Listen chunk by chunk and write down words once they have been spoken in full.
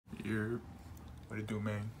You're what it do,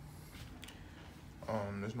 man?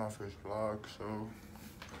 This is my first vlog, so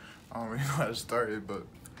I don't really know how to start it, but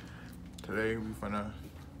today we finna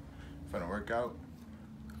work out,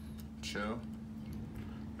 chill,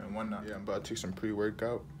 and whatnot. Yeah, I'm about to take some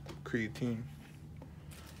pre-workout, creatine,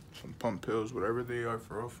 some pump pills, whatever they are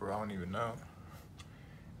for real, I don't even know.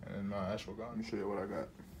 And then my ashwagandha. Let me show you what I got.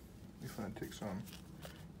 We finna take some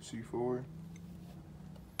C4,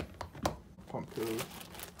 pump pills,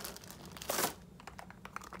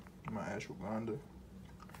 my ashwagandha,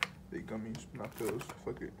 they gummies, not pills,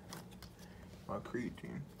 fuck it, my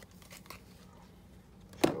creatine.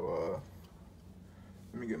 So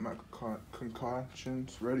let me get my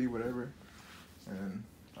concoctions ready, whatever, and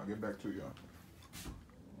I'll get back to y'all.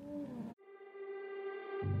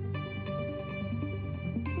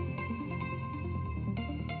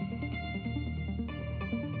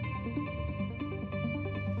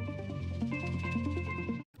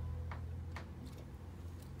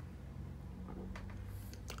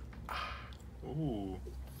 Ooh,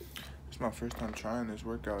 it's my first time trying this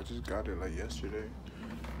workout. I just got it like yesterday.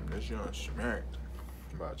 This joint smacked.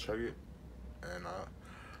 I'm about to chug it, and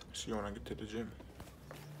see you when I get to the gym.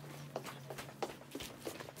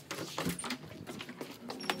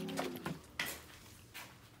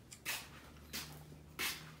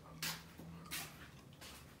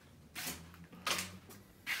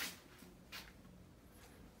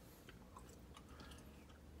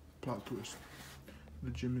 Plot twist. The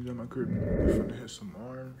gym is at my crib. I'm finna hit some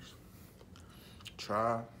arms,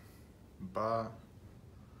 try, bi,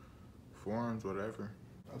 forearms, whatever.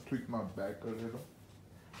 I tweaked my back a little,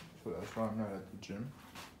 so that's why I'm not at the gym.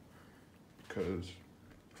 Because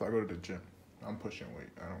if I go to the gym, I'm pushing weight,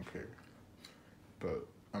 I don't care. But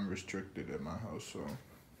I'm restricted at my house, so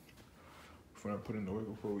if we're not putting the work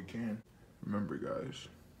before we can. Remember guys,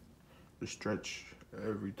 just stretch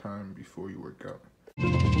every time before you work out.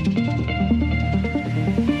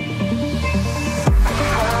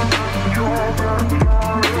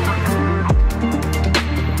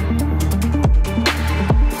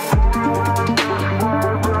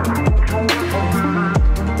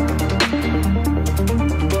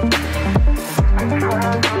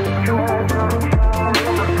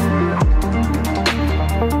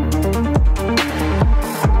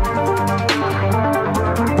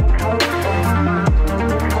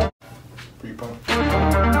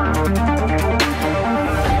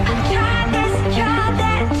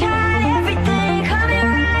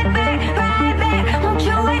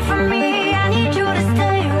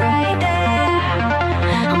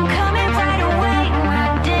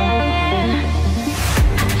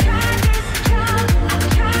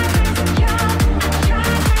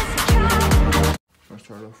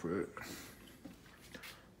 Start off with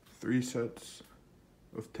 3 sets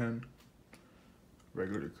of 10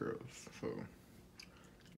 regular curls. So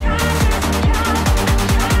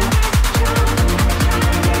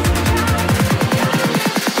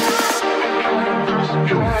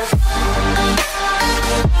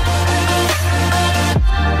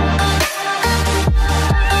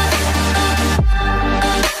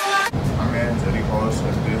my man Eddie Hall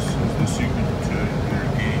said this is the secret to your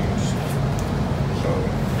gains. So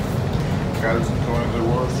gotta listen to one of the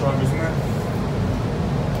world's strongest men.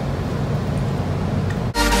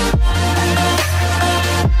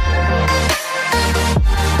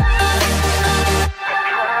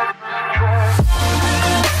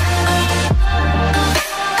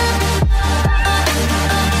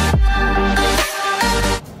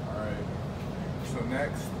 Alright, so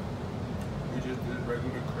next we just did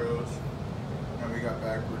regular curls and we got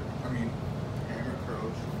hammer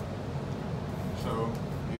curls. So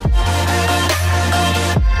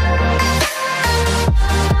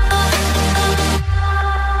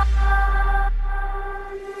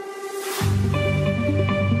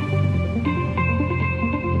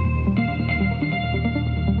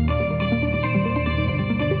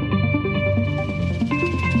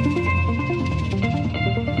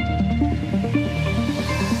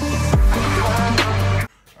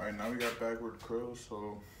now we got backward curls,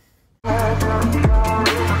 so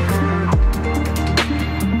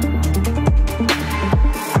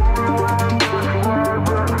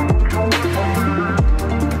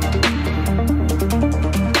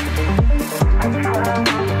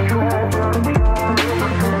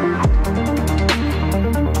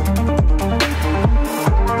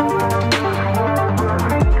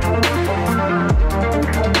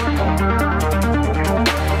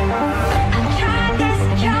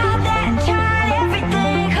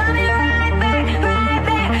Everything coming right back.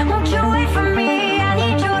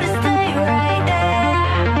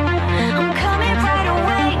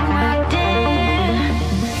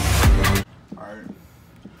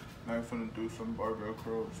 I'm finna do some barbell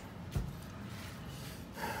curls.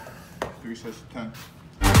 3 sets of 10.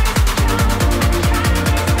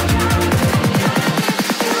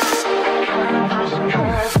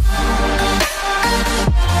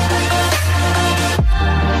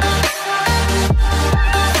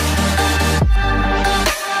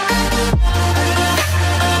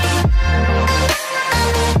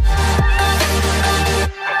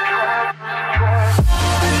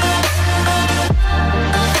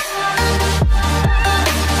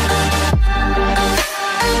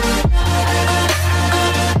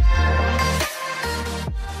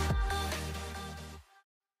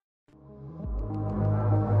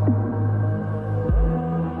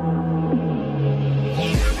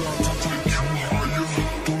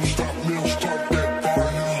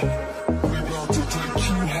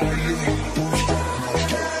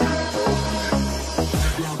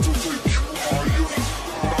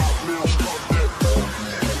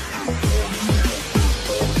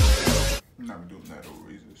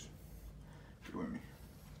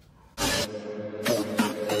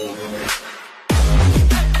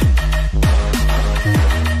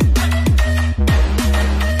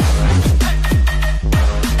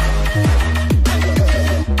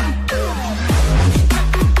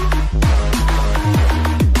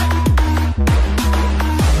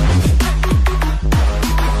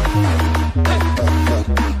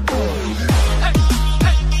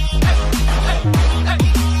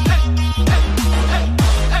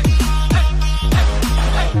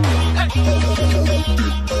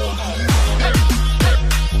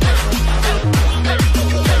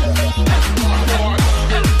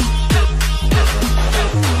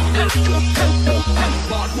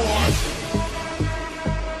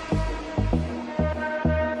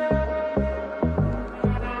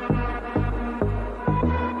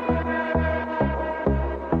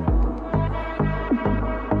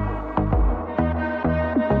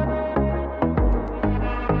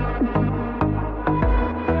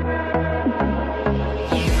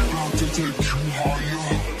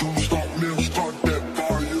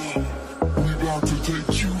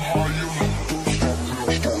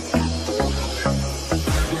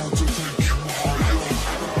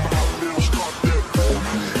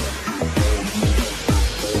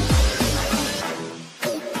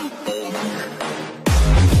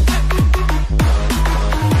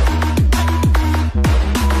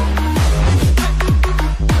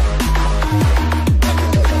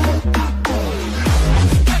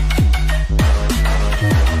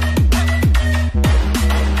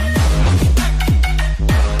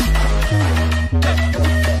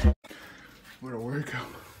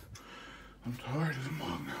 I'm tired as a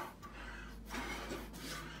mug now.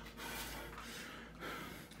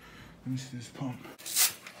 Let me see this pump.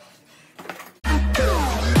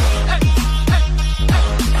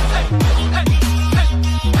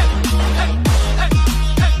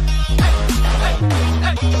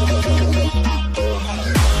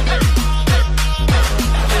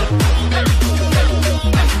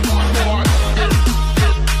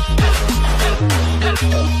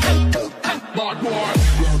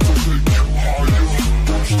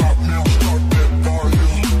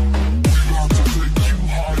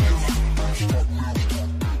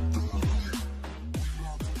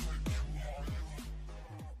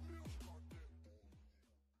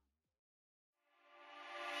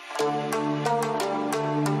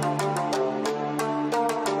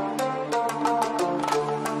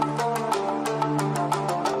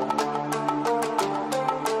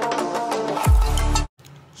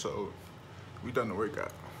 So we done the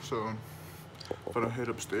workout. So I'm gonna head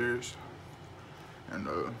upstairs and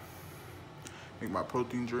make my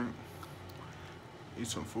protein drink, eat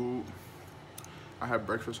some food. I had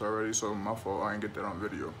breakfast already, so my fault I didn't get that on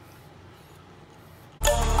video.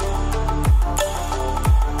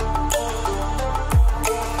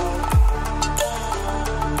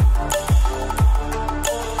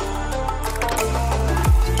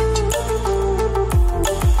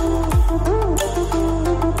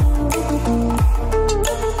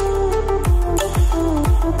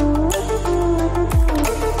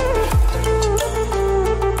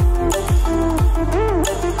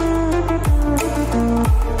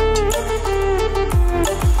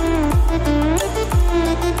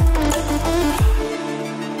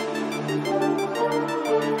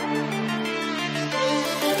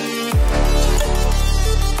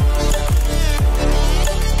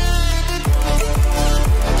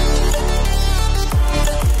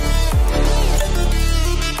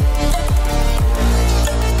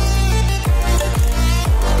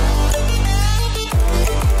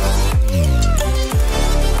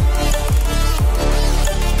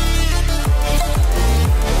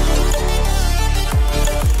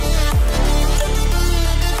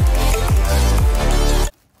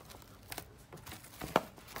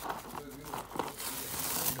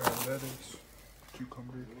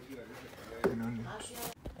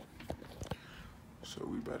 So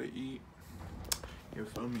we about to eat. You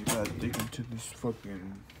feel me? Gotta dig into this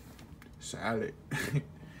fucking salad.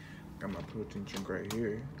 Got my protein drink right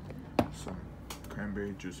here. Some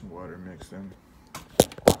cranberry juice and water mixed in.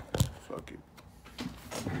 Fuck it.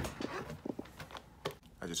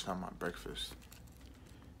 I just found my breakfast.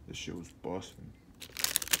 This shit was Boston.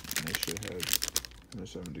 And this shit had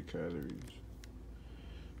 170 calories.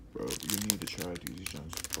 Bro, you need to try these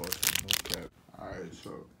joints. Boston, no cap. Alright,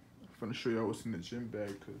 so I'm gonna show y'all what's in the gym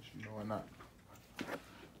bag, cause you know why not.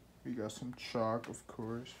 We got some chalk, of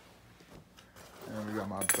course. And we got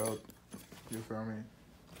my belt. You feel me?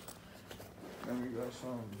 And we got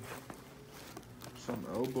some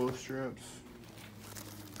elbow straps.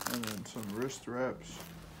 And then some wrist wraps.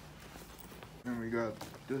 And we got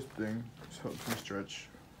this thing. This helps me stretch.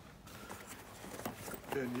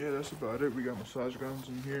 And yeah, that's about it. We got massage guns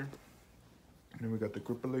in here. And then we got the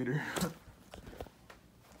grippulator.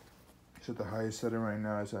 It's at the highest setting right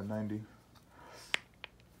now. It's at 90.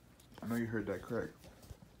 I know you heard that crack.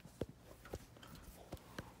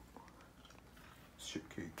 Shit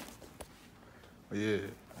cake. But yeah,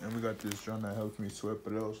 and we got this drum that helps me sweat,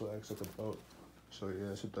 but it also acts like a belt. So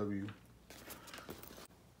yeah, it's a W.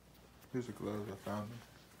 Here's the gloves, I found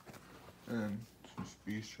them. And some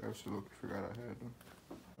speed straps, so look, I forgot I had them.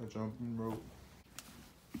 A jumping rope.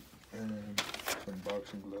 And some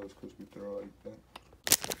boxing gloves, cause we throw like that.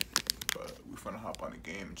 But we finna hop on the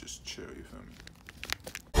game and just chill, you feel me?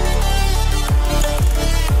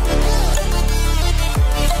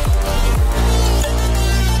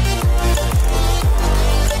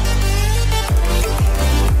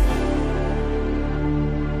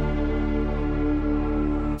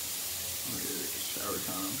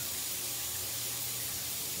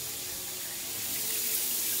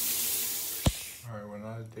 Alright, when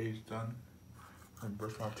our day's done, I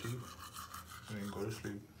brush my teeth and then go to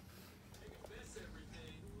sleep.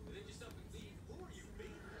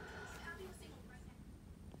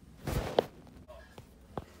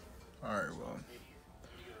 Alright, well,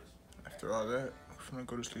 after all that, I'm gonna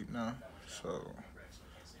go to sleep now. So,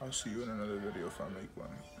 I'll see you in another video if I make one.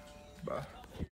 Bye.